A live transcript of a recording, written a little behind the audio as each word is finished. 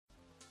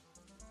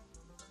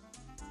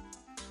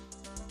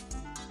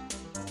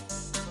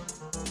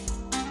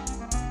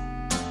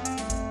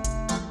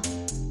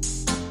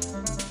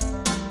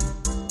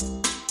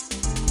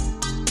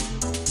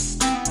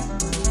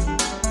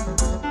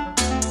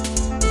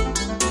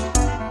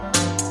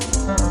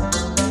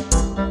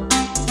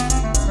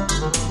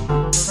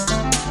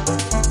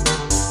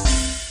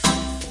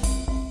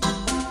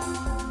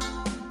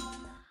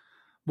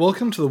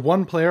Welcome to the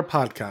One Player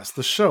Podcast,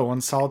 the show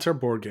on solitaire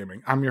board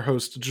gaming. I'm your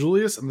host,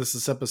 Julius, and this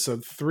is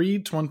episode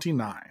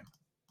 329.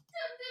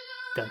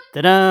 Da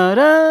da da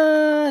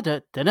da da da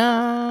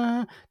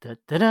da da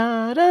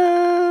da da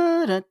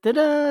da da da da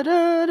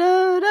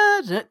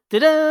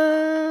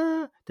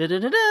da da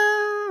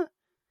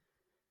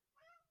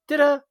da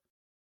da.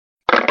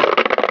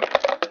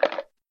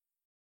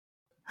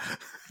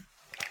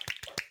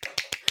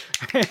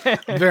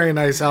 Very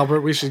nice,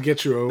 Albert. We should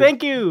get you a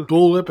Thank you.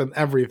 bullwhip and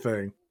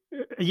everything.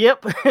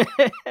 Yep.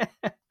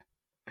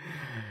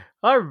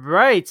 All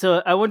right.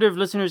 So I wonder if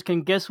listeners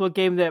can guess what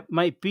game that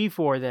might be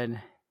for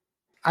then.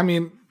 I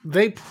mean,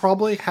 they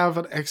probably have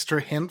an extra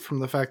hint from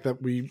the fact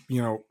that we,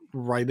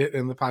 write it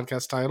in the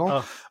podcast title.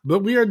 Oh. But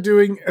we are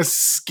doing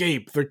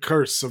Escape the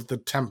Curse of the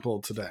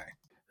Temple today.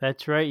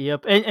 That's right.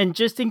 Yep. And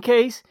just in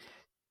case,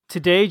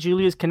 today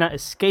Julius cannot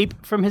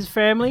escape from his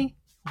family.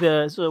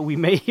 So we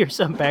may hear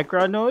some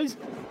background noise,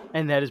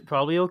 and that is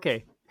probably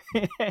okay.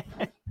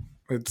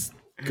 It's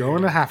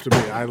going to have to be.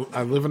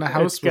 I live in a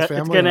house with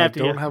family, and I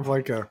don't have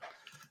like a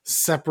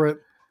separate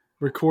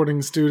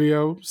recording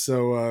studio,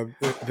 so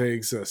they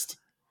exist.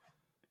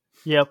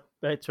 Yep,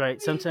 that's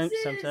right. Sometimes,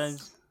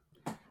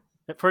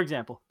 for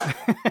example.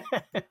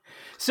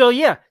 So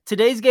yeah,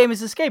 today's game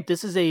is Escape.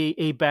 This is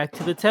a Back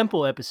to the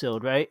Temple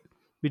episode, right?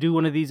 We do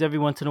one of these every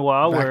once in a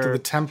while. Back to the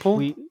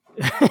Temple?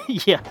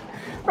 Yeah.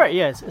 Right,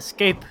 yes.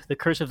 Escape the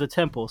Curse of the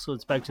Temple. So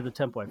it's Back to the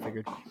Temple, I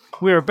figured.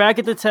 We are back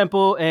at the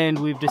temple, and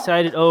we've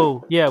decided,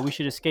 we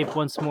should escape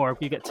once more.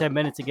 We got 10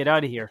 minutes to get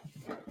out of here.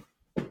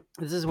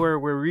 This is where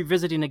we're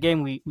revisiting a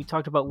game we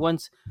talked about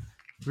once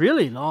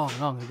really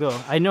long ago.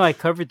 I know I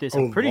covered this,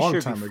 I'm pretty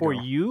sure, before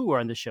you were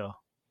on the show.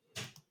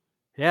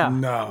 Yeah.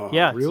 No.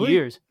 Yeah, really? It's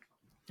years.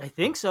 I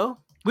think so.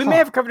 We may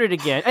have covered it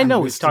again. I know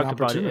we've talked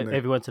about it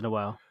every once in a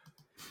while.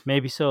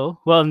 Maybe so.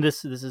 Well, and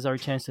this is our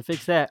chance to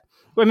fix that.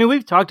 I mean,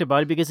 we've talked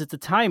about it because it's a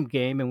time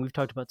game, and we've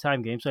talked about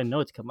time games, so I know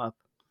it's come up.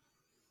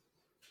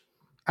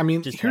 I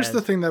mean, here's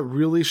the thing that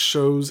really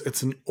shows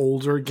it's an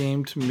older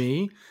game to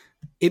me.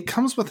 It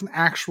comes with an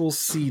actual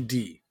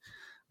CD.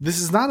 This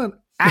is not an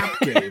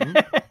app game.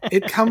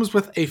 It comes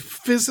with a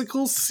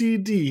physical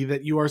CD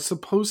that you are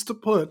supposed to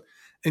put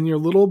in your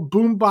little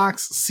boombox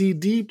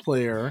CD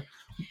player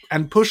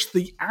and push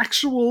the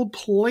actual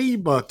play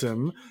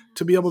button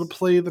to be able to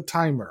play the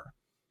timer.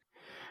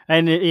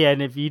 And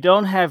if you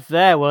don't have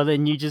that, well,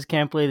 then you just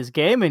can't play this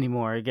game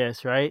anymore, I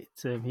guess, right?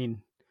 So, I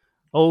mean,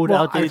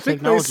 outdated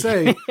technology.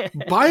 I think they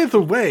say, by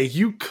the way,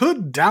 you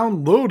could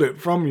download it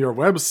from your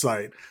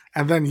website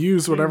and then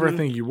use whatever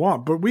thing you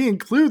want, but we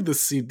include the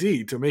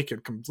CD to make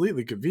it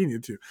completely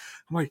convenient to you.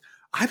 I'm like,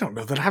 I don't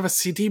know that I have a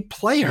CD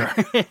player.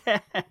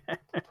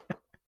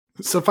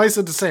 Suffice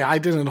it to say, I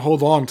didn't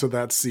hold on to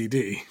that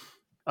CD.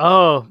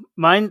 Oh,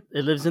 mine,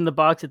 it lives in the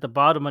box at the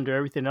bottom under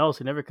everything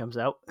else. It never comes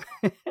out.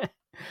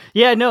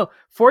 Yeah, no.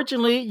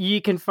 Fortunately, you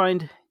can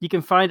find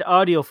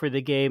audio for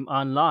the game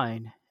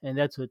online, and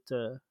that's what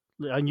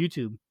on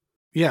YouTube.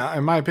 Yeah,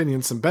 in my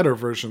opinion, some better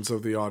versions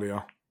of the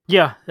audio.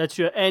 Yeah, that's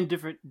true, and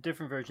different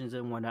versions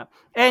and whatnot.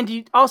 And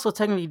you also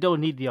technically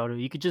don't need the audio.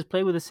 You could just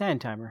play with a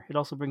sand timer. It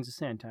also brings a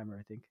sand timer,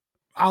 I think.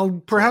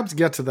 I'll perhaps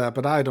get to that,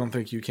 but I don't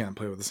think you can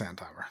play with a sand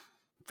timer.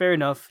 Fair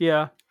enough.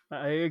 Yeah,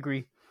 I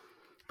agree.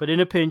 But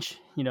in a pinch,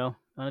 on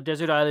a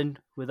desert island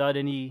without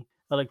any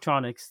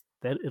electronics,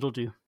 that it'll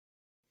do.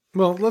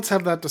 Well, let's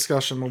have that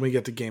discussion when we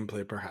get to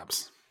gameplay,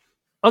 perhaps.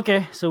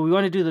 Okay, so we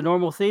want to do the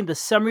normal thing. The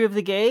summary of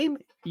the game,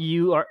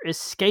 you are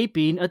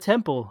escaping a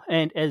temple.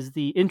 And as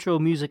the intro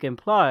music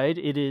implied,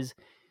 it is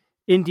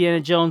Indiana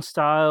Jones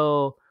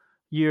style.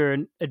 You're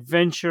an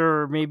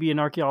adventurer, maybe an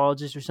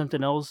archaeologist or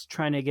something else,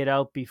 trying to get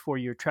out before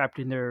you're trapped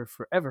in there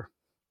forever.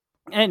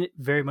 And it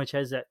very much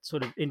has that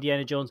sort of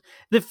Indiana Jones.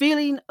 The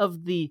feeling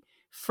of the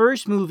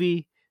first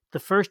movie, the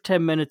first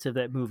 10 minutes of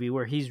that movie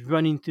where he's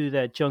running through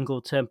that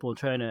jungle temple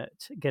trying to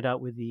get out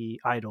with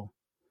the idol.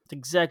 It's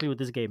exactly what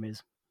this game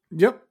is.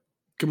 Yep.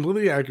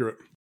 Completely accurate.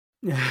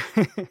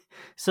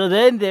 So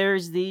then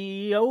there's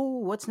the,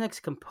 what's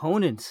next?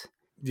 Components.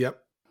 Yep.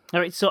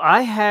 All right. So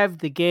I have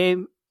the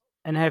game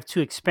and I have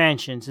 2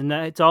 expansions and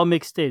it's all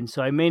mixed in.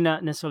 So I may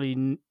not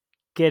necessarily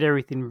get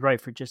everything right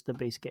for just the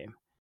base game.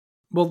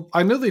 Well,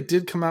 I know they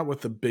did come out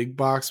with the big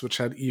box, which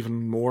had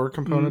even more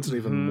components and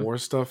even more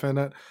stuff in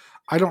it.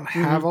 I don't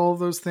have all of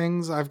those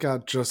things. I've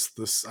got just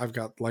this. I've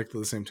got likely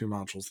the same 2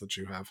 modules that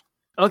you have.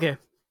 Okay.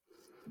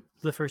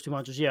 The first 2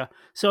 modules, yeah.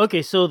 So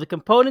the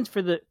components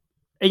for the...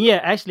 And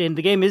yeah, actually, and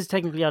the game is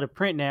technically out of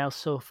print now,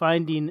 so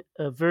finding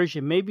a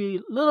version may be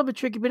a little bit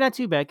tricky, but not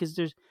too bad, because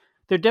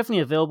they're definitely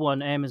available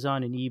on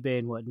Amazon and eBay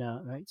and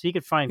whatnot, right? So you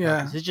could find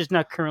copies. It's just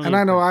not currently... And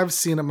I know I've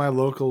seen at my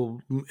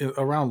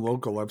around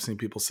local, I've seen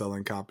people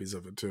selling copies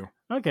of it too.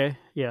 Okay,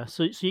 yeah.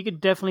 So you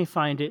could definitely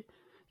find it.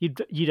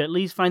 You'd at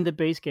least find the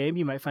base game.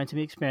 You might find some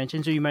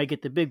expansions, or you might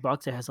get the big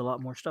box that has a lot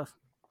more stuff.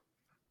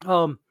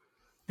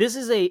 This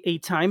is a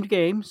timed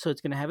game, so it's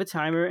going to have a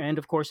timer and,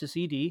 of course, a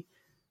CD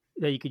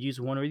that you could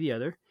use one or the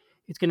other.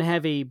 It's going to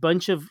have a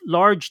bunch of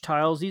large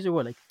tiles. These are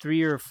like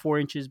 3 or 4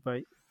 inches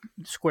by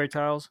square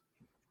tiles.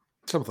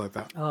 Something like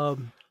that.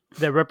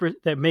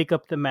 that make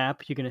up the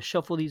map. You're going to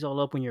shuffle these all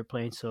up when you're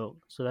playing, so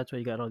that's why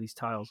you got all these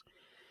tiles.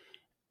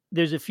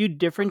 There's a few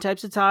different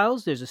types of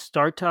tiles. There's a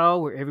start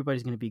tile where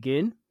everybody's going to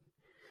begin.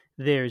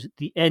 There's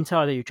the end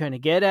tile that you're trying to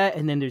get at,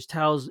 and then there's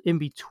tiles in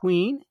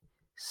between.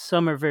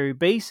 Some are very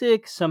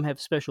basic, some have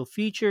special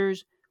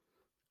features.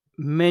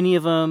 Many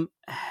of them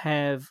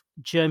have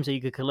gems that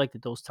you could collect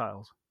at those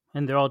tiles,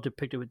 and they're all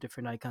depicted with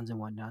different icons and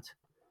whatnot.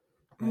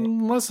 Right?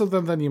 Less of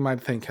them than you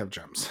might think have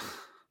gems.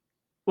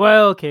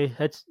 Well, okay,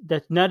 that's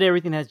not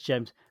everything has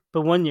gems,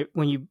 but when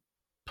you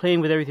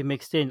playing with everything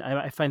mixed in,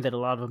 I find that a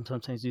lot of them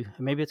sometimes do.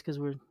 Maybe it's because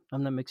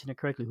I'm not mixing it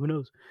correctly. Who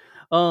knows?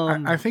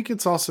 I think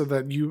it's also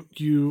that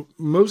you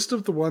most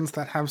of the ones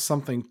that have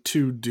something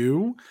to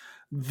do,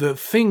 the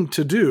thing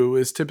to do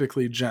is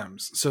typically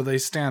gems, so they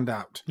stand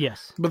out.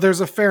 Yes, but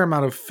there's a fair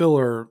amount of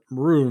filler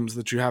rooms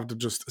that you have to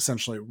just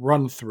essentially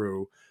run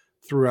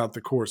throughout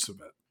the course of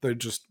it. They're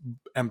just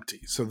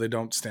empty, so they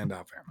don't stand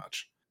out very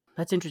much.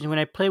 That's interesting. When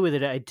I play with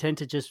it, I tend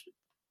to just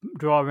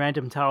draw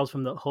random tiles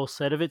from the whole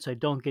set of it, so I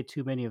don't get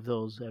too many of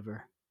those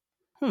ever.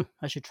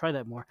 I should try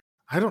that more.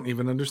 I don't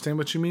even understand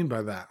what you mean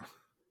by that.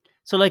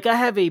 So, like, I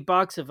have a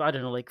box of, I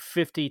don't know, like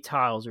 50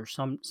 tiles or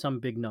some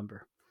big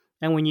number.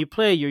 And when you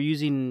play, you're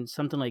using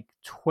something like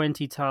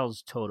 20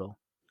 tiles total.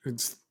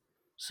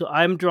 So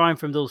I'm drawing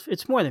from those.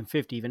 It's more than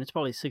 50 even. It's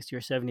probably 60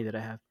 or 70 that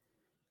I have.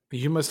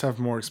 You must have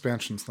more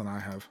expansions than I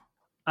have.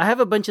 I have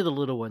a bunch of the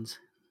little ones.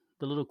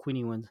 The little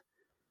Queenie ones.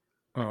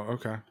 Oh,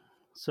 okay.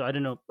 So I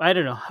don't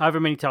know however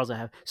many tiles I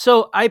have.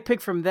 So I pick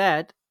from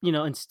that,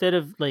 instead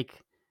of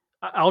like,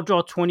 I'll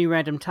draw 20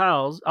 random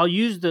tiles. I'll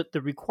use the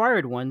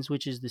required ones,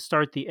 which is the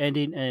start, the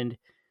ending, and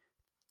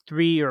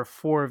 3 or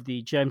 4 of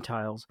the gem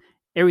tiles.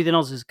 Everything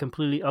else is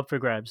completely up for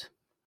grabs.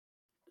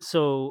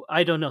 So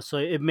I don't know. So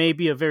it may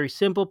be a very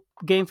simple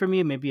game for me.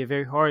 It may be a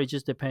very hard. It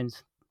just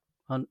depends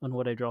on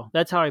what I draw.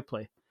 That's how I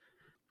play.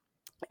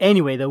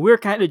 Anyway, though, we're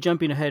kind of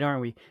jumping ahead,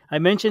 aren't we? I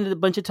mentioned a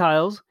bunch of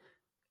tiles,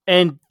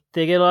 and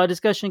they get a lot of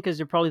discussion because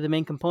they're probably the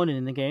main component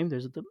in the game.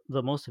 There's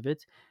the most of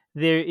it.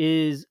 There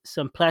is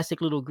some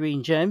plastic little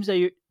green gems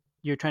that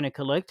you're trying to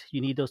collect.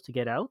 You need those to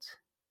get out.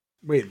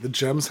 Wait, the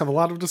gems have a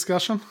lot of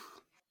discussion?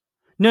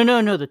 No,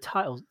 the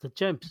tiles, the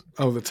gems.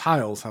 Oh, the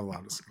tiles have a lot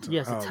of discussion.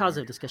 Yes, the tiles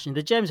have discussion.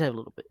 The gems have a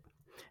little bit.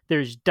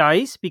 There's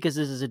dice, because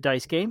this is a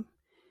dice game.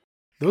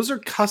 Those are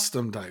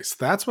custom dice.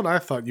 That's what I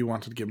thought you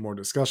wanted to give more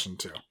discussion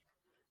to.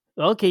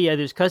 Okay, yeah,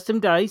 there's custom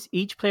dice.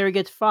 Each player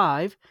gets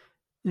 5.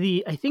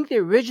 I think the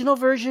original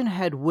version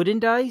had wooden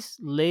dice.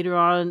 Later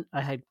on,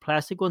 I had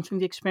plastic ones from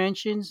the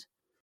expansions.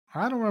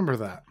 I don't remember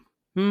that.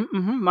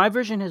 My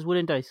version has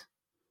wooden dice.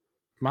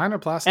 Mine are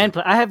plastic. And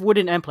I have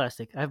wooden and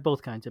plastic. I have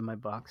both kinds in my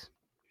box.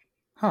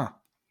 Huh.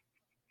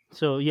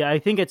 So, yeah, I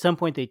think at some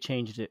point they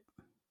changed it.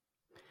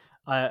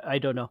 I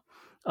don't know.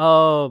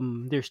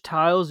 There's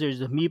tiles. There's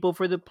a meeple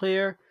for the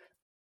player.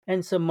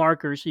 And some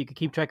markers so you can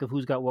keep track of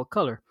who's got what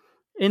color.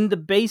 In the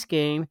base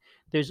game,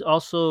 there's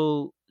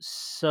also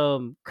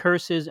some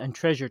curses and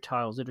treasure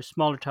tiles that are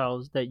smaller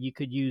tiles that you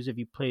could use if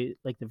you play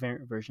like the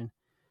variant version.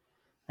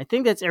 I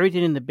think that's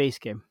everything in the base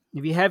game.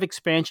 If you have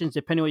expansions,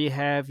 depending on what you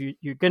have,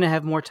 you're going to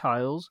have more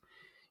tiles.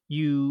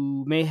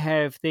 You may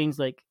have things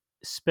like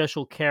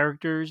special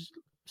characters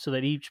so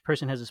that each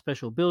person has a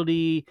special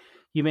ability.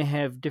 You may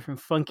have different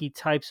funky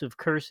types of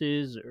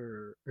curses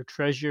or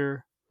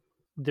treasure.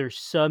 There's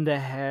some that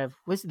have,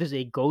 there's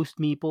a ghost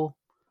meeple.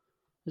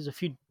 There's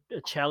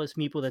a chalice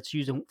meeple that's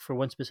used for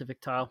one specific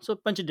tile. So a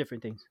bunch of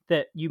different things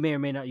that you may or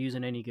may not use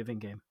in any given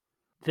game.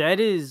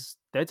 That's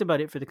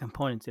about it for the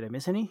components. Did I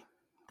miss any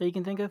that you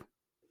can think of?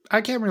 I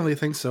can't really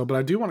think so, but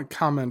I do want to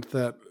comment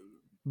that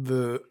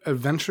the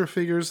adventure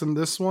figures in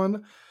this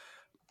one,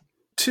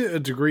 to a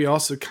degree,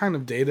 also kind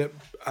of date it.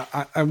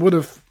 I would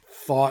have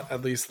thought,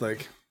 at least,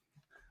 like,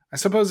 I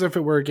suppose if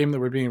it were a game that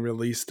were being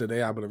released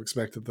today, I would have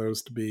expected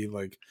those to be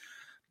like,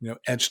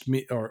 etched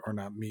meat or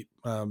not meat,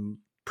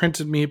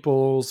 printed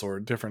meeples or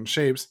different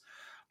shapes.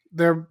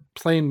 They're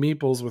plain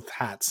meeples with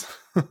hats.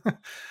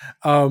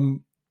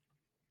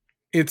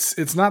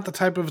 It's not the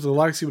type of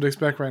deluxe you would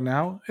expect right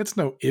now. It's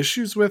no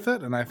issues with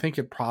it, and I think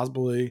it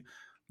probably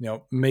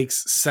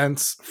makes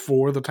sense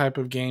for the type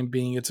of game,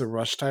 being it's a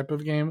rush type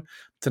of game,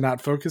 to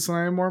not focus on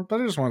it anymore. But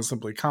I just want to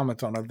simply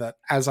comment on it, that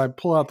as I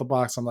pull out the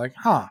box, I'm like,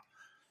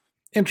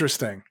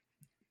 interesting.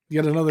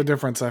 Yet another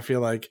difference, I feel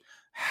like,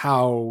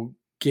 how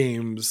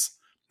games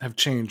have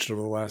changed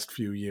over the last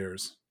few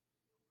years.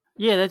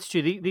 Yeah, that's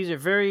true. These are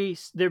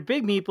they're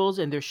big meeples,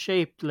 and they're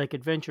shaped like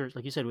adventures,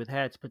 like you said, with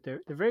hats, but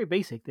they're very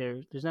basic.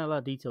 There's not a lot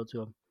of detail to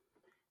them.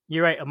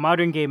 You're right. A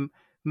modern game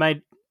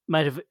might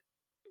have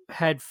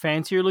had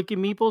fancier looking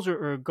meeples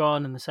or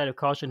gone on the side of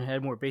caution and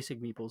had more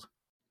basic meeples.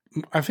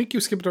 I think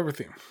you skipped over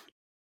theme.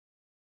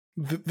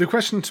 The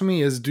question to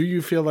me is, do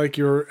you feel like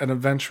you're an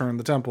adventurer in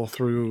the temple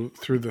through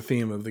the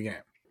theme of the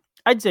game?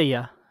 I'd say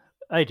yeah.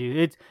 I do.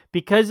 It's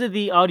because of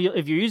the audio.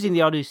 If you're using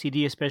the audio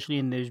CD, especially,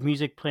 and there's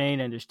music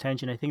playing and there's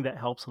tension, I think that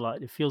helps a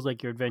lot. It feels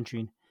like you're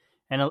adventuring.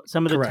 And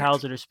some of the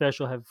tiles that are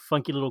special have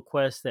funky little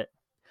quests that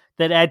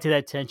add to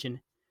that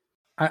tension.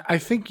 I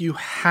think you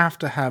have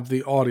to have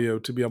the audio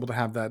to be able to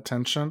have that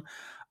tension.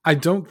 I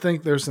don't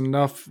think there's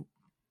enough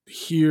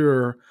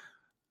here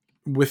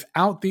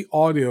without the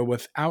audio,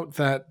 without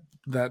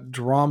that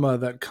drama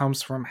that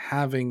comes from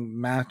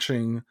having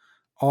matching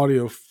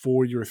audio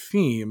for your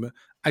theme.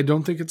 I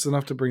don't think it's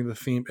enough to bring the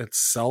theme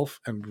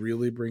itself and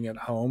really bring it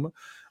home,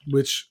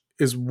 which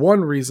is one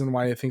reason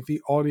why I think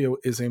the audio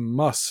is a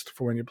must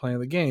for when you're playing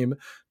the game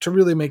to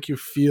really make you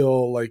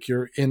feel like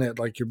you're in it,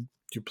 like you're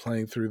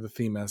playing through the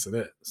theme as it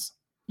is.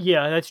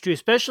 Yeah, that's true.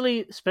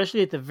 Especially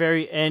at the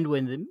very end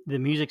when the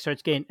music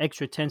starts getting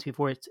extra tense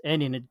before it's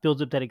ending, it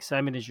builds up that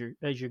excitement as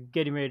you're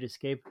getting ready to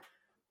escape.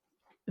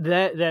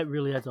 That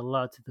really adds a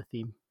lot to the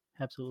theme.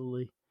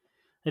 Absolutely.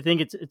 I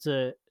think it's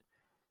a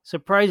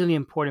surprisingly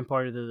important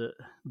part of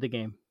the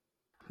game.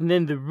 And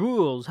then the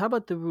rules. How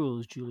about the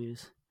rules,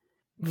 Julius?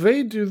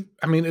 They do.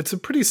 I mean, it's a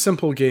pretty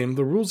simple game.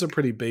 The rules are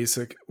pretty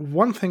basic.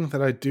 One thing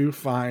that I do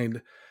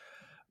find,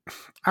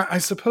 I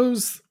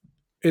suppose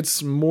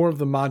it's more of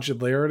the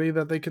modularity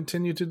that they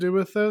continue to do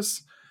with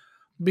this,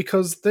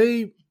 because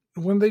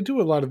when they do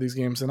a lot of these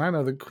games, and I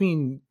know the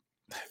Queen,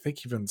 I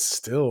think even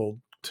still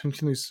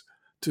continues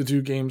to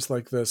do games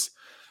like this,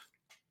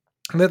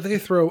 that they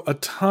throw a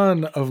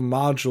ton of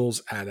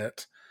modules at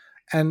it,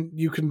 and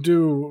you can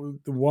do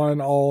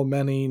one, all,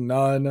 many,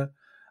 none.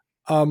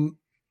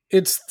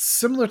 It's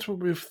similar to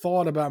what we've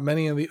thought about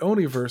many of the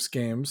Oniverse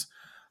games,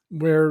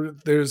 where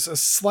there's a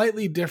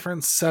slightly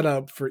different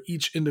setup for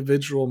each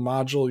individual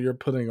module you're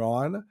putting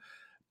on,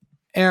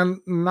 and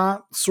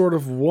not sort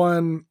of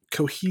one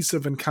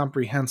cohesive and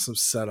comprehensive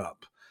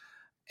setup.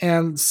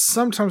 And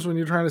sometimes when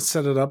you're trying to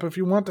set it up, if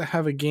you want to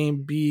have a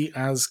game be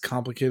as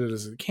complicated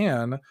as it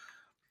can,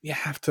 you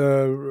have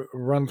to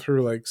run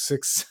through like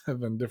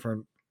 6-7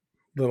 different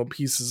little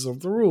pieces of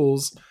the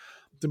rules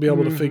to be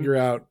able to figure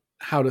out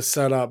how to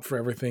set up for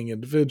everything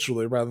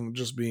individually rather than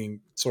just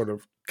being sort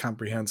of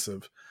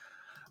comprehensive.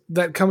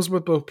 That comes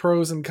with both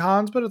pros and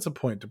cons, but it's a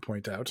point to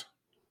point out.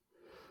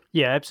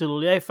 Yeah,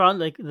 absolutely. I found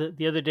like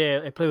the other day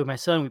I played with my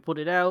son, we put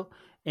it out,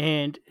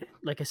 and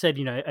like I said,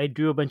 I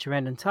drew a bunch of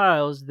random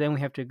tiles, then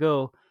we have to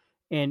go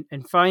and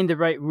find the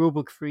right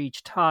rulebook for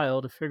each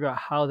tile to figure out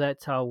how that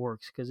tile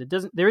works, because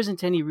there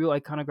isn't any real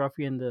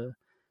iconography in the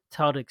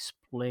tile to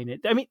explain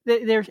it. I mean,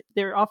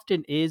 there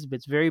often is, but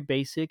it's very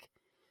basic.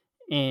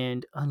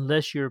 And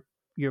unless you're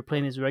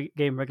playing this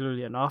game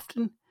regularly and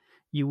often,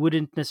 you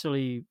wouldn't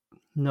necessarily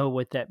know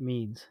what that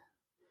means.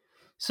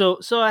 So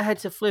I had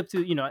to flip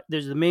through.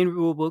 There's the main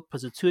rule book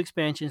plus the 2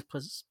 expansions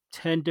plus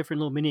 10 different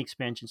little mini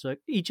expansions. So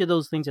each of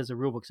those things has a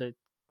rule book. So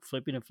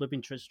flipping,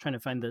 just trying to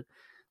find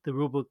the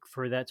rule book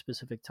for that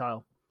specific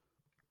tile,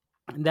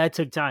 and that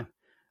took time.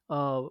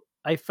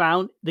 I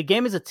found the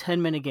game is a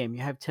 10-minute game.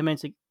 You have 10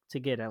 minutes to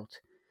get out.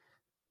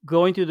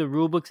 Going through the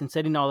rule books and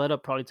setting all that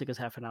up probably took us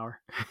half an hour.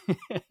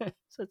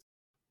 So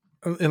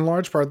in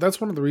large part, that's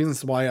one of the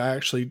reasons why I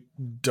actually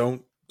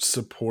don't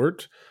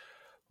support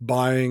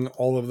buying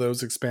all of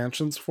those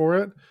expansions for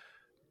it.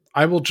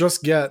 I will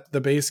just get the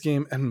base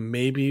game and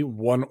maybe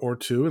 1 or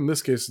 2. In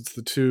this case, it's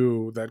the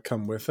 2 that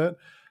come with it.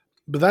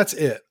 But that's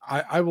it.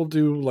 I will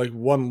do like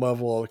 1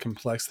 level of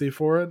complexity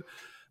for it.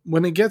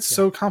 When it gets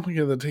so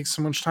complicated that it takes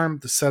so much time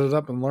to set it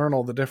up and learn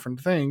all the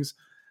different things,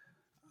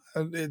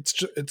 it's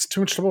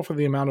too much trouble for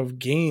the amount of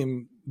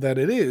game that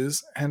it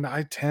is, and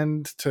I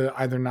tend to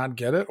either not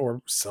get it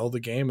or sell the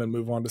game and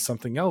move on to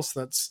something else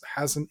that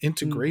has an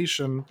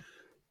integration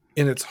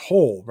in its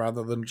whole,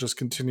 rather than just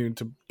continuing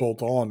to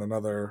bolt on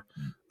another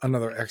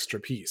extra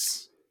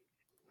piece.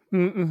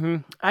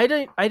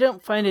 I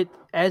don't find it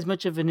as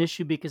much of an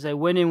issue because I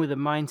went in with a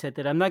mindset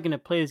that I'm not going to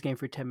play this game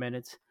for 10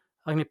 minutes.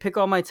 I'm going to pick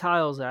all my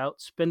tiles out,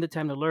 spend the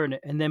time to learn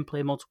it, and then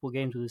play multiple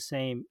games with the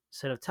same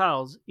set of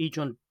tiles. Each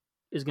one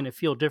is going to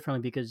feel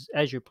differently because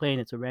as you're playing,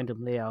 it's a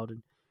random layout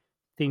and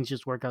things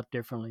just work out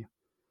differently.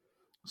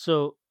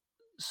 So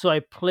I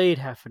played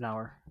half an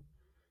hour,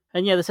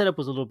 and yeah, the setup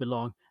was a little bit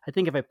long. I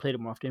think if I played it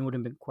more often, it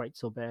wouldn't have been quite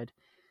so bad.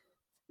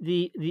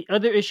 The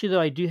other issue though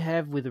I do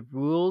have with the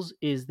rules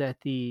is that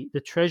the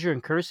treasure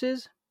and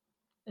curses,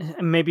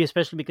 maybe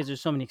especially because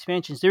there's so many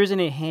expansions, there isn't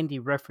a handy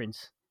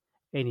reference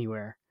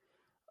anywhere.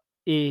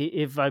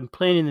 If I'm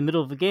playing in the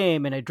middle of a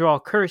game and I draw a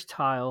curse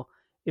tile,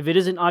 if it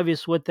isn't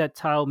obvious what that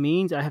tile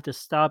means, I have to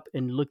stop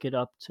and look it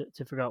up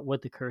to figure out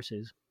what the curse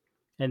is.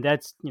 And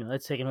that's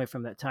taken away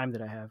from that time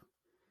that I have,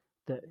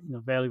 that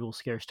valuable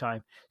scarce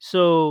time.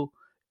 So,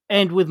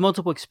 and with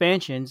multiple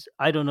expansions,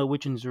 I don't know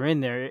which ones are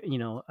in there.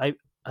 I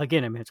have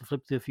to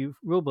flip through a few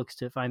rule books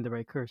to find the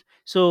right curse.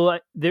 So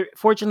there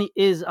fortunately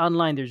is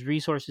online. There's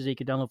resources you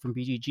can download from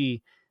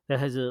BGG that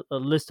has a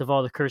list of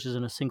all the curses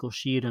in a single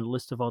sheet and a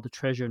list of all the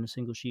treasure in a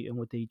single sheet and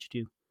what they each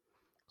do.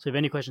 So if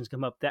any questions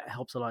come up, that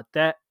helps a lot.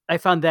 That I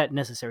found that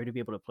necessary to be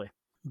able to play.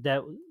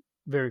 That was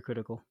very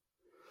critical.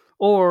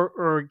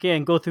 Or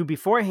again, go through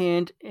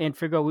beforehand and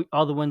figure out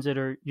all the ones that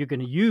you're going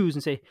to use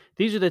and say,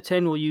 these are the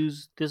 10 we'll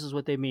use. This is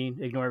what they mean.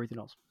 Ignore everything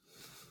else.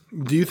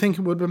 Do you think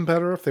it would have been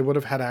better if they would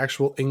have had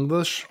actual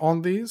English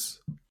on these?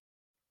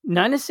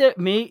 Not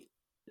necessarily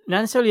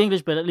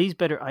English, but at least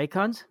better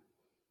icons.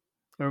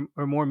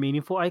 or more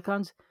meaningful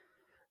icons.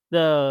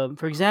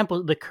 For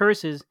example, the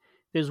curses.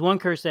 There's one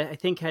curse that I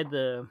think had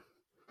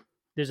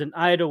there's an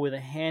idol with a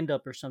hand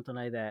up or something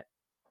like that.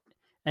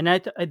 And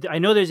I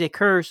know there's a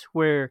curse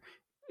where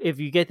if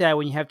you get that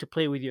when you have to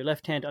play with your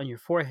left hand on your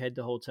forehead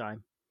the whole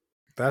time.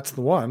 That's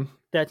the one.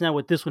 That's not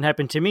what this one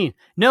happened to me.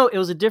 No, it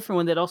was a different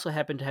one that also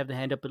happened to have the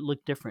hand up, but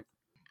looked different.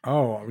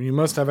 Oh, you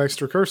must have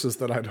extra curses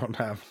that I don't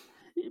have.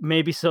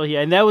 Maybe so,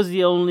 yeah. And that was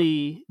the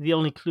only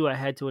clue I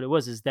had to what it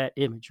was, is that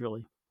image,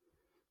 really.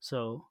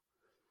 So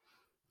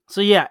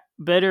yeah,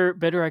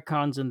 better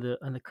icons on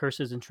the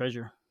curses and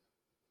treasure.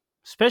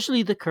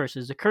 Especially the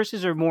curses. The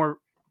curses are more.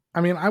 I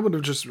mean, I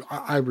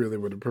really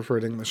would have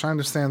preferred English. I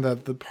understand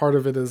that the part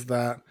of it is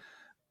that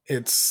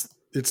it's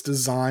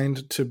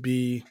designed to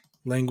be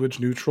language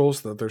neutral,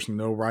 so that there's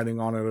no writing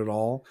on it at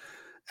all.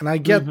 And I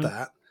get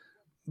that.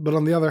 But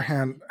on the other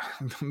hand,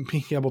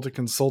 being able to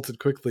consult it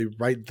quickly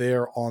right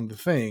there on the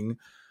thing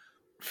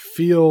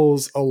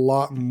feels a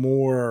lot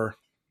more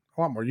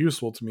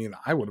useful to me, and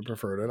I would have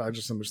preferred it. I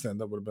just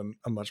understand that would have been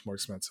a much more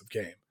expensive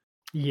game.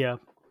 Yeah.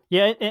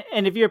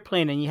 And if you're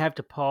playing and you have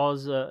to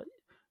pause,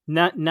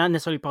 not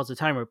necessarily pause the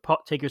timer,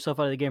 take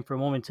yourself out of the game for a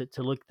moment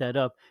to look that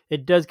up,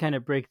 it does kind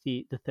of break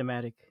the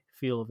thematic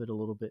feel of it a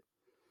little bit.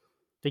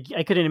 Like,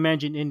 I couldn't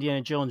imagine Indiana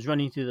Jones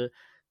running through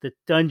the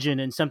dungeon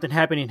and something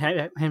happening,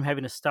 him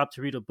having to stop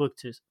to read a book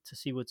to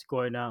see what's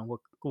going on,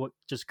 what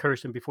just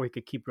cursed him before he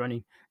could keep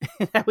running.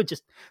 that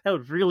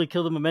would really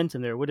kill the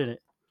momentum there, wouldn't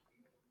it?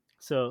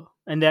 So,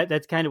 and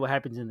that's kind of what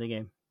happens in the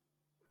game.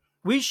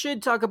 We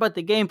should talk about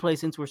the gameplay,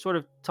 since we're sort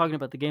of talking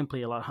about the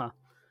gameplay a lot, huh?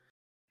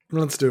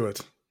 Let's do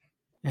it.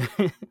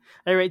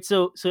 All right,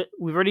 so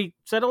we've already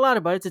said a lot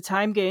about it. It's a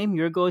time game.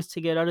 Your goal is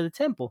to get out of the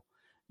temple.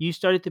 You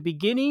start at the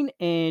beginning,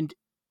 and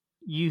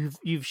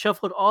you've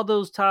shuffled all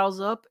those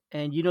tiles up,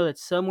 and you know that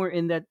somewhere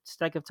in that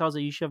stack of tiles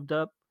that you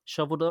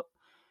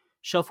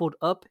shuffled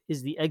up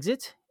is the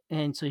exit,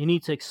 and so you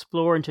need to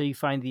explore until you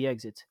find the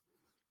exit.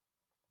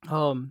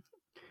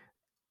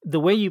 The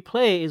way you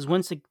play is,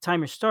 once the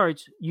timer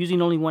starts,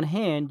 using only one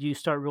hand, you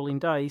start rolling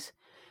dice,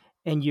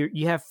 and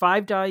you have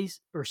 5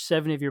 dice or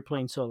 7 if you're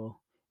playing solo,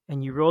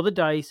 and you roll the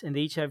dice, and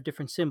they each have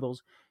different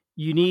symbols.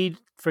 You need,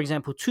 for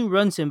example, 2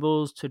 run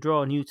symbols to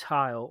draw a new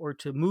tile, or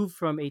to move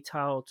from a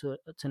tile to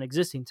an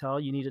existing tile,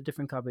 you need a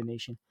different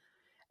combination.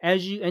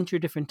 As you enter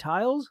different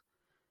tiles,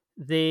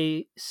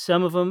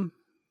 some of them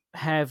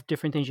have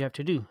different things you have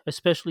to do,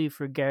 especially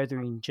for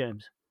gathering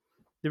gems.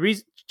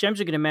 Gems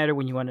are going to matter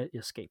when you want to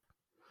escape.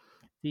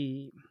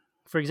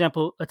 For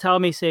example, a tile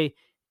may say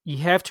you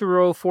have to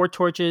roll 4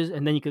 torches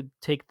and then you could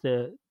take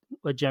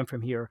a gem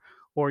from here,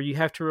 or you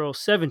have to roll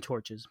 7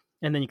 torches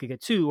and then you could get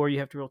 2, or you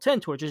have to roll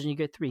 10 torches and you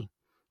get 3.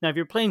 Now, if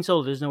you're playing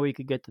solo, there's no way you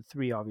could get the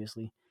 3,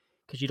 obviously,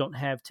 because you don't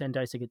have 10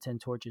 dice to get 10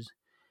 torches.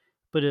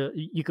 But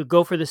you could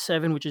go for the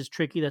 7, which is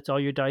tricky. That's all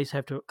your dice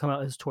have to come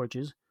out as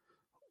torches,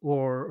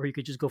 or you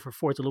could just go for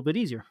 4. It's a little bit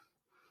easier.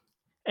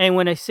 And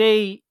when I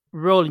say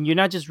rolling, you're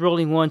not just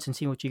rolling once and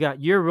seeing what you got.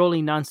 You're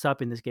rolling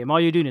nonstop in this game. All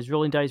you're doing is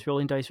rolling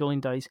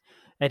dice.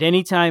 At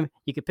any time,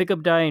 you can pick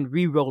up die and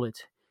re-roll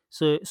it.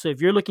 So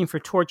if you're looking for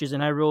torches,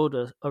 and I rolled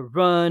a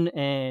run,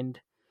 and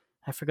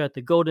I forgot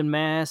the golden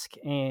mask,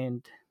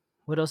 and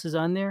what else is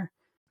on there?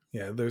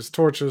 Yeah, there's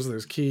torches,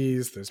 there's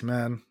keys, there's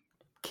men.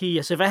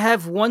 Key. So if I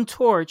have 1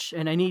 torch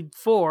and I need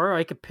 4,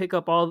 I could pick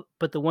up all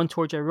but the 1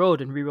 torch I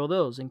rolled and re-roll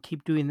those, and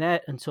keep doing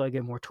that until I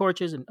get more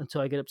torches, and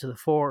until I get up to the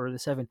 4 or the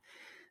 7.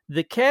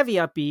 The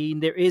caveat being,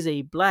 there is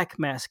a black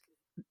mask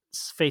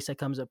face that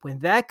comes up. When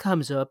that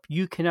comes up,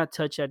 you cannot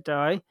touch that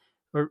die,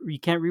 or you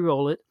can't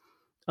re-roll it,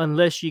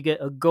 unless you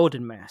get a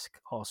golden mask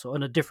also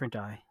on a different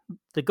die.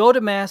 The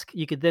golden mask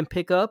you could then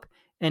pick up,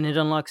 and it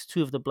unlocks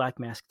 2 of the black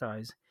mask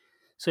dies.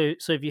 So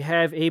if you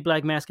have a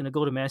black mask and a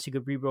golden mask, you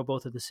could re-roll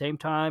both at the same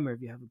time, or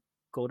if you have a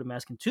golden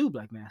mask and 2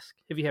 black masks.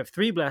 If you have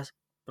 3 black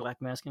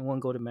mask and 1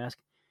 golden mask,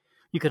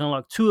 you can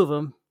unlock 2 of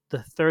them.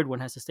 The third one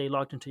has to stay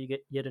locked until you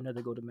get yet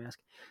another golden mask.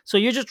 So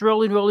you're just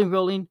rolling,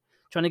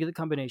 trying to get the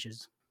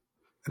combinations.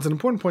 It's an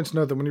important point to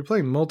note that when you're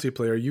playing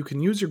multiplayer, you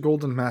can use your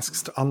golden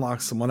masks to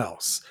unlock someone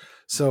else.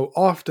 So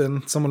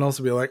often, someone else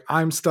will be like,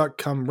 I'm stuck,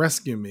 come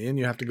rescue me, and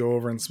you have to go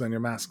over and spend your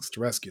masks to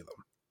rescue them.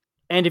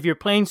 And if you're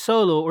playing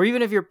solo, or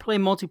even if you're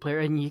playing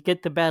multiplayer, and you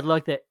get the bad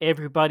luck that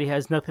everybody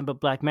has nothing but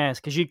black masks,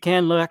 because you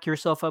can lock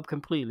yourself up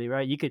completely,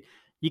 right? You could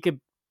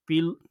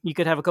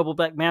have a couple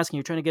black masks, and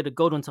you're trying to get a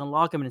gold one to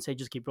unlock them, and say,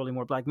 just keep rolling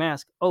more black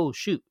masks. Oh,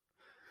 shoot.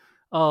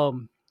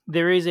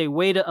 There is a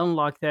way to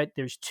unlock that.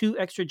 There's 2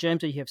 extra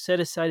gems that you have set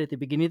aside at the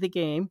beginning of the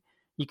game.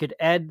 You could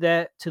add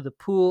that to the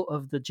pool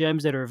of the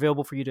gems that are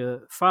available for you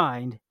to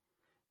find,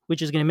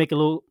 which is going to make it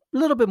a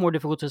little bit more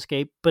difficult to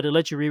escape, but it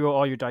lets you reroll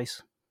all your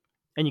dice.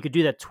 And you could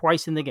do that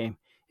twice in the game.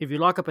 If you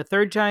lock up a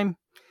 3rd time,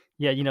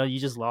 yeah, you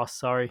just lost.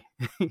 Sorry.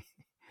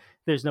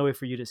 There's no way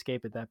for you to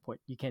escape at that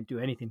point. You can't do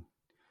anything.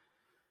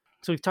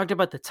 So we've talked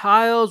about the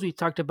tiles. We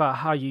talked about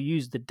how you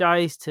use the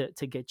dice to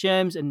get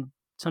gems and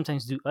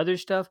sometimes do other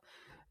stuff.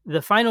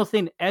 The final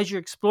thing, as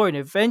you're exploring,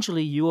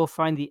 eventually you will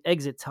find the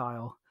exit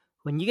tile.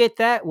 When you get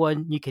that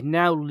one, you can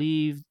now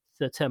leave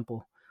the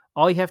temple.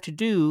 All you have to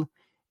do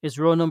is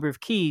row number of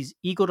keys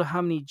equal to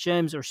how many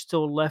gems are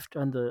still left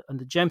on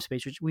the gem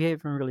space, which we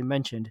haven't really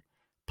mentioned,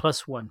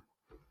 plus 1.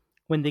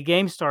 When the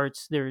game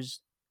starts,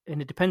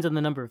 and it depends on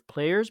the number of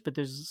players, but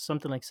there's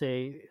something like,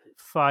 say,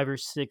 5 or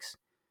 6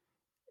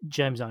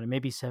 gems on it,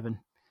 maybe 7.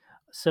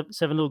 7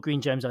 little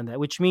green gems on that,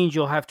 which means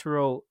you'll have to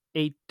roll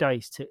 8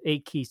 dice to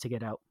 8 keys to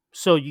get out.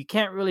 So you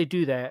can't really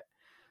do that.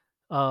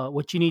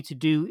 What you need to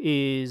do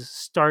is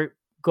start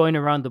going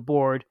around the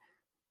board,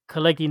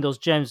 collecting those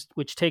gems,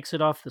 which takes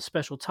it off the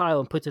special tile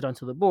and puts it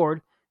onto the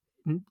board.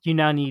 You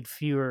now need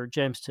fewer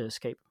gems to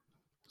escape.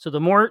 So the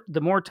more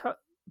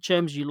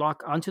gems you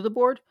lock onto the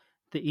board,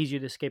 the easier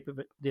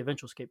the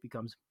eventual escape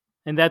becomes.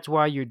 And that's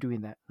why you're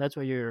doing that. That's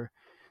why you're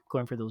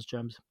going for those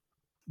gems.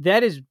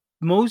 That is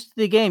most of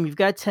the game. You've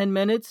got 10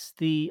 minutes.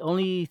 The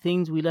only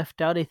things we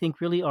left out, I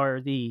think, really are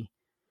the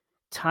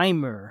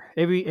timer.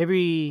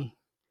 Every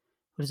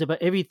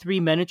 3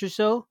 minutes or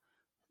so,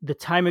 the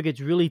timer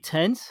gets really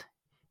tense,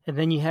 and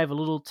then you have a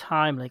little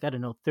time, like, I don't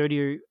know,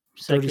 30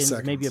 seconds,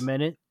 maybe a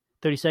minute,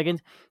 30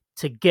 seconds,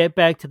 to get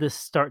back to the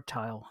start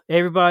tile.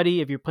 Everybody,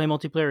 if you're playing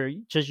multiplayer,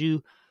 just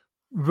you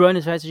run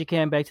as fast as you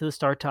can back to the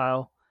start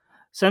tile.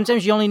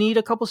 Sometimes you only need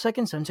a couple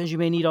seconds. Sometimes you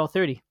may need all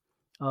 30.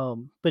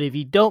 But if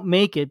you don't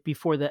make it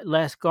before that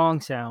last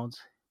gong sounds,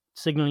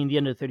 signaling the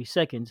end of the 30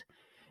 seconds,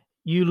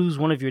 you lose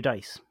one of your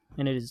dice,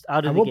 and it is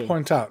out of the game. I will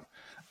point out,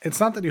 it's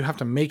not that you have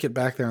to make it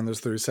back there in those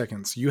 30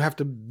 seconds. You have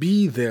to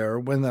be there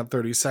when that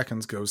 30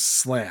 seconds goes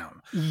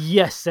slam.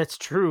 Yes, that's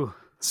true.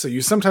 So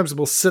you sometimes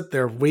will sit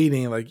there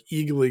waiting, like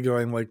eagerly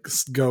going, like,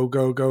 go,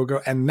 go, go,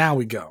 go, and now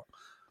we go.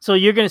 So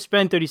you're going to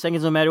spend 30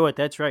 seconds no matter what.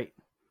 That's right.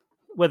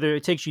 Whether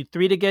it takes you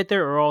 3 to get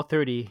there or all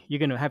 30, you're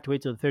going to have to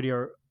wait till the 30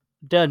 are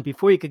done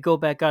before you could go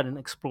back out and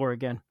explore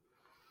again.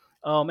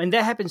 And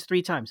that happens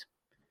 3 times.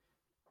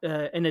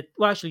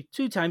 Actually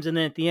 2 times, and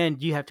then at the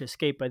end, you have to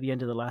escape by the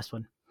end of the last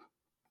one.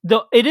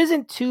 Though it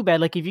isn't too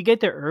bad. Like, if you get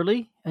there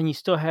early and you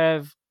still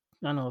have,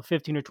 I don't know,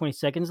 15 or 20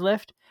 seconds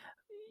left,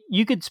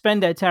 you could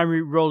spend that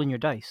time rolling your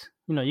dice.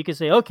 You know, you could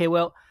say, okay,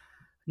 well,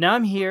 now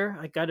I'm here.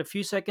 I got a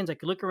few seconds. I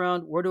could look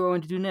around. What do I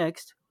want to do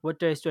next? What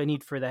dice do I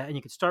need for that? And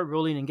you could start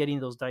rolling and getting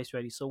those dice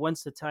ready. So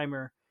once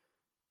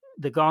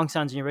the gong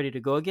sounds and you're ready to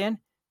go again,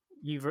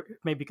 you've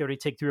maybe already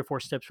take 3 or 4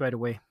 steps right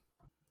away,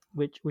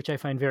 which I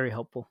find very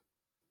helpful.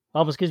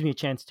 Almost gives me a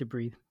chance to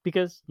breathe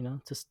because, you know,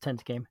 it's a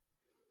tense game.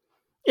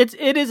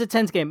 It is a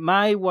tense game.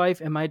 My wife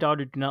and my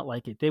daughter do not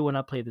like it. They will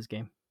not play this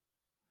game.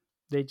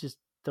 They just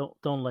don't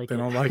like it. They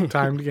don't like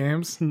timed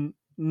games?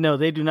 No,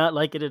 they do not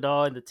like it at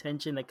all, and the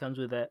tension that comes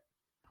with that.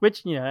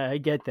 Which, you know, I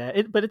get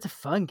that. But it's a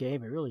fun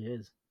game. It really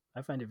is.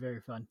 I find it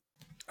very fun.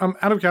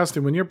 Out of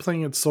curiosity, when you're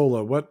playing it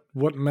solo,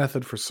 what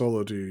method for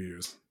solo do you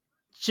use?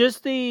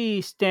 Just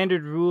the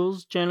standard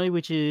rules, generally,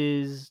 which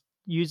is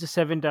use the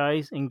 7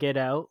 dice and get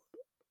out.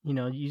 You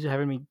know, use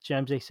however many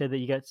gems they said that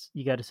you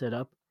got to set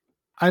up.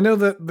 I know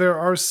that there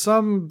are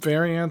some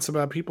variants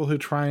about people who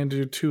try and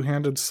do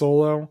 2-handed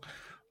solo,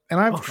 and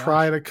I've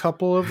tried a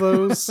couple of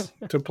those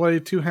to play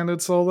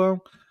 2-handed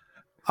solo.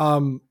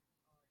 I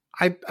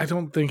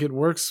don't think it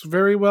works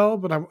very well,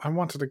 but I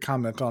wanted to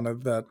comment on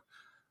it that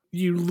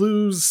you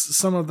lose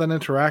some of that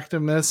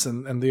interactiveness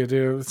and the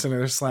idea of sitting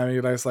there slamming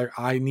your dice like,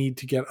 I need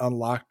to get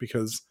unlocked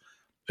because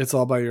it's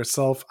all by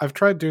yourself. I've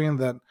tried doing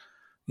that.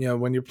 You know,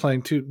 when you're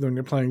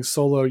playing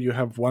solo, you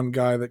have one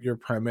guy that you're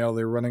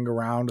primarily running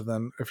around, and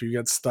then if you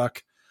get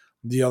stuck,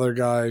 the other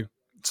guy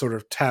sort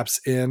of taps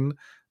in,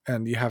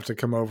 and you have to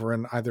come over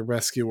and either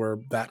rescue or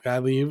that guy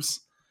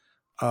leaves.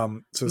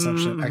 So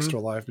essentially an extra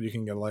life, but you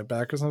can get a life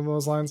back or something along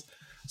those lines.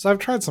 So I've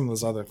tried some of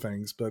those other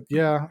things, but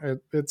yeah,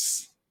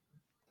 it's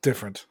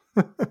different.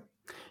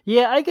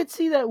 Yeah, I could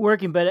see that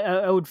working, but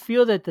I would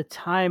feel that the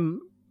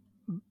time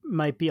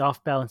might be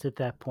off balance at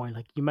that point.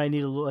 Like, you might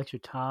need a little extra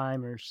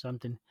time or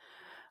something.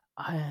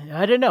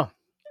 I don't know.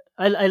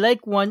 I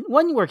like one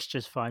works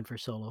just fine for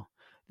solo.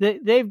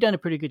 They've done a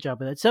pretty good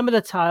job of that. Some of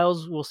the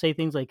tiles will say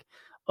things like,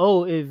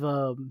 "Oh, if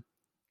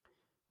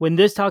when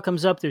this tile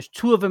comes up, there's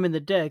 2 of them in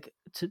the deck.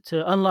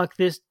 To unlock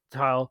this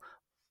tile,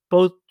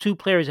 both 2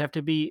 players have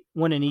to be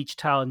one in each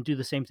tile and do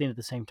the same thing at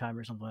the same time,"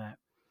 or something like that.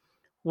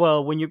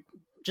 Well, when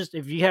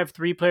if you have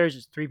 3 players,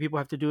 just 3 people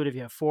have to do it. If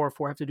you have 4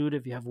 have to do it.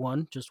 If you have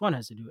 1, just 1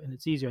 has to do it, and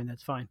it's easier, and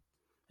that's fine.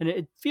 And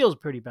it feels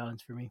pretty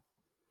balanced for me.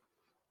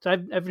 So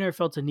I've never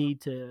felt a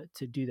need to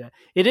do that.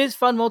 It is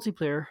fun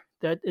multiplayer.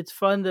 That it's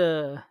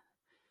fun,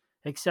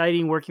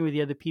 exciting working with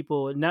the other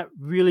people and not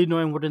really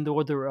knowing what in the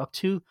world they're up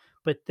to,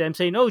 but them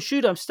saying, "Oh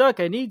shoot, I'm stuck.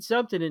 I need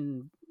something,"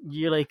 and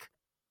you're like,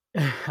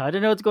 "I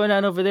don't know what's going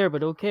on over there,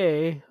 but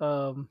okay,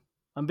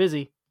 I'm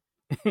busy."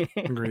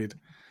 Agreed.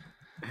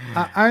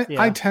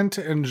 I tend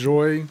to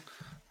enjoy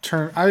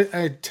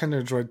I tend to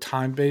enjoy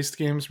time-based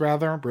games,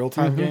 rather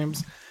real-time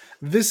games.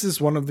 This is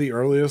one of the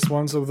earliest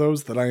ones of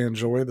those that I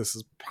enjoy. This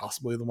is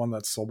possibly the one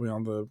that sold me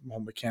on the whole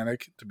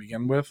mechanic to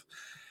begin with.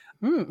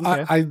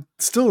 Okay. I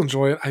still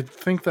enjoy it. I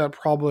think that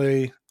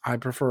probably I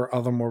prefer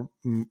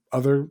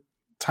other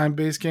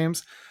time-based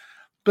games,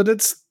 but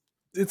it's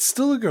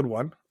still a good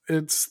one.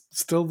 It's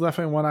still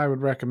definitely one I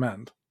would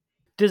recommend.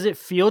 Does it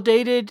feel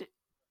dated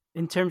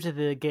In terms of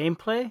the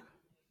gameplay,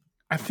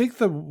 I think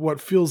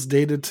what feels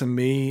dated to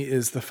me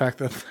is the fact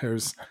that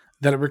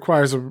it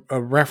requires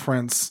a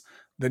reference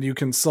that you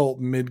consult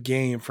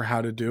mid-game for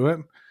how to do it.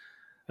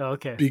 Oh,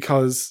 okay.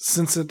 Because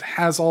since it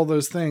has all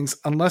those things,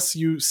 unless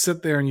you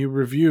sit there and you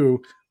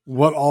review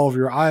what all of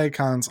your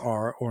icons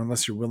are, or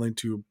unless you're willing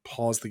to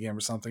pause the game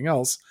or something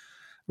else,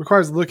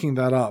 requires looking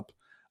that up.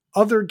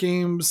 Other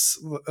games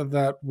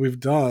that we've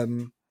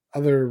done,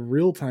 other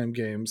real-time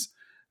games,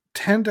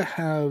 tend to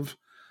have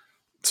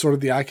sort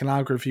of the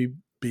iconography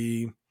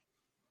be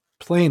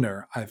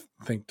plainer, I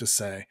think to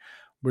say,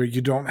 where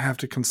you don't have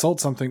to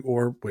consult something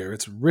or where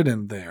it's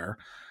written there,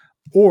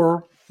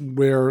 or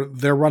where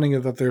they're running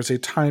it that there's a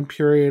time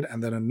period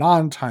and then a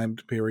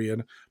non-timed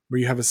period where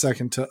you have a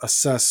second to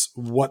assess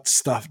what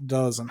stuff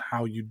does and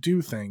how you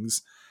do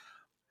things.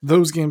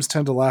 Those games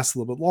tend to last a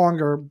little bit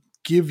longer,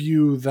 give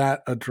you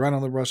that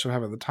adrenaline rush of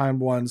having the timed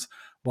ones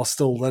while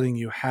still letting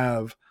you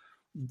have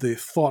the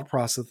thought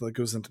process that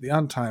goes into the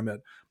untime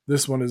it.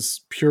 This one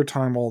is pure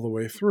time all the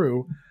way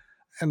through.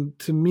 And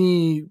to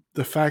me,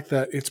 the fact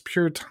that it's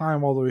pure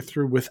time all the way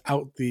through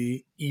without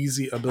the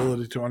easy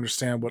ability to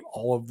understand what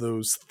all of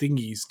those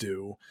thingies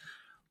do,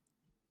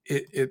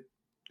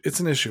 it's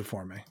an issue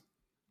for me.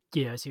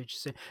 Yeah, I see what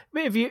you're saying.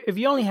 I mean, if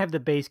you only have the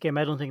base game,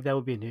 I don't think that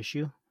would be an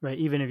issue, right?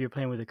 Even if you're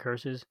playing with the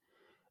curses.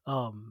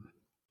 I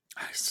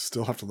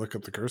still have to look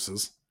up the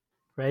curses.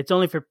 Right, it's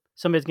only for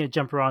somebody that's going to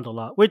jump around a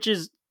lot, which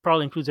is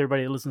probably includes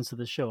everybody that listens to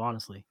the show,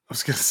 honestly. I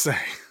was going to say.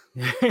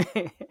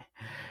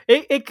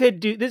 it could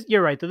do this.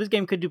 You're right, though. This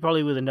game could do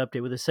probably with an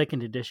update, with a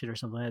second edition or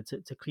something like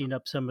that, to clean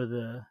up some of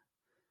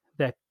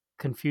that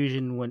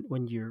confusion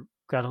when you've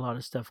got a lot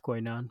of stuff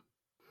going on.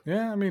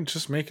 Yeah, I mean,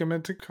 just make them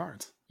into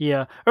cards.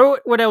 Yeah,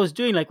 or what I was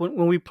doing, like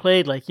when we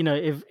played, like, you know,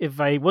 if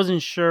I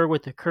wasn't sure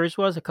what the curse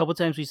was, a couple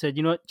times we said,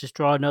 you know what, just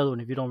draw another one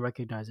if you don't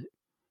recognize it.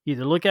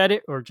 Either look at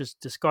it or just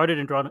discard it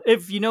and draw it.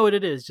 If you know what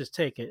it is, just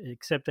take it.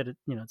 Accept that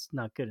it's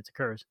not good. It's a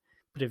curse.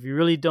 But if you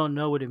really don't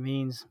know what it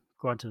means,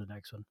 go on to the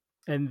next one.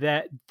 And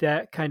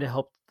that kind of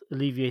helped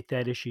alleviate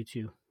that issue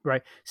too,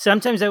 right?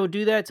 Sometimes I would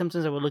do that.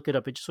 Sometimes I would look it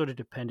up. It just sort of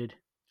depended.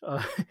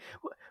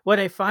 What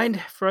I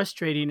find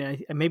frustrating,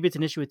 and maybe it's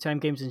an issue with time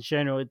games in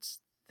general, it's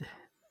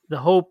the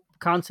whole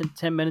constant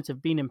 10 minutes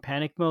of being in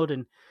panic mode,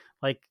 and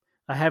like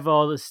I have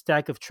all this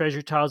stack of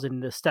treasure tiles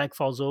and the stack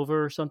falls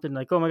over or something,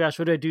 like, oh my gosh,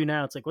 what do I do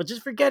now? It's like, well,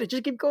 just forget it.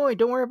 Just keep going.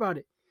 Don't worry about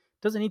it.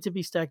 Doesn't need to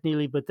be stacked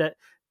neatly, but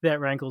that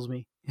rankles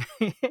me.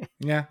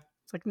 Yeah.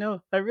 It's like,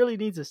 no, I really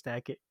need to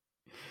stack it.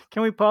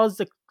 Can we pause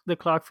the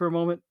clock for a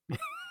moment?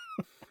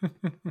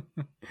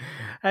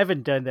 I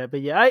haven't done that,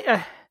 but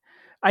yeah,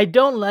 I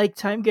don't like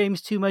time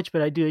games too much,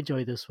 but I do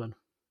enjoy this one.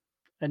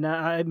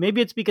 And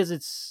maybe it's because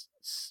it's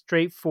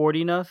straightforward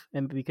enough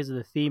and because of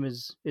the theme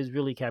is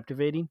really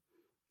captivating.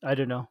 I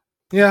don't know.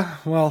 Yeah,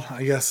 well,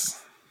 I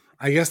guess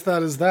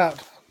that is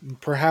that.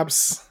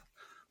 Perhaps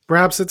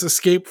it's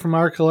escape from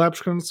our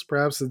collections.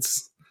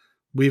 Perhaps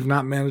we've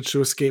not managed to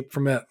escape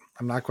from it.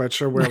 I'm not quite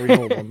sure where we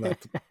hold on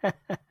that.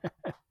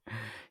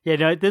 Yeah,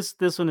 no,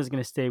 this one is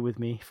going to stay with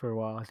me for a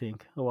while. I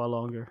think a while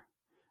longer.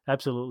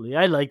 Absolutely,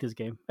 I like this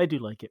game. I do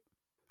like it.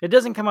 It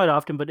doesn't come out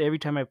often, but every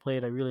time I play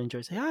it, I really enjoy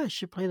it. Say, I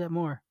should play that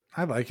more.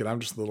 I like it.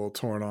 I'm just a little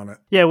torn on it.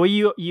 Yeah, well,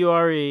 you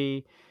are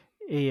a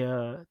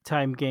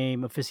time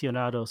game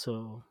aficionado,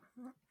 so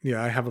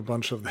yeah, I have a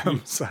bunch of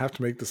them, so I have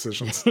to make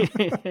decisions.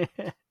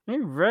 All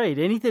right.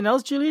 Anything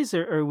else, Julius?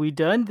 Are we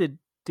done?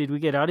 Did we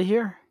get out of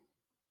here?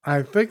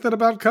 I think that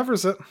about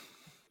covers it.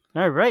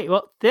 All right.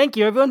 Well, thank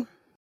you, everyone.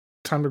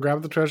 Time to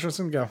grab the treasures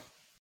and go.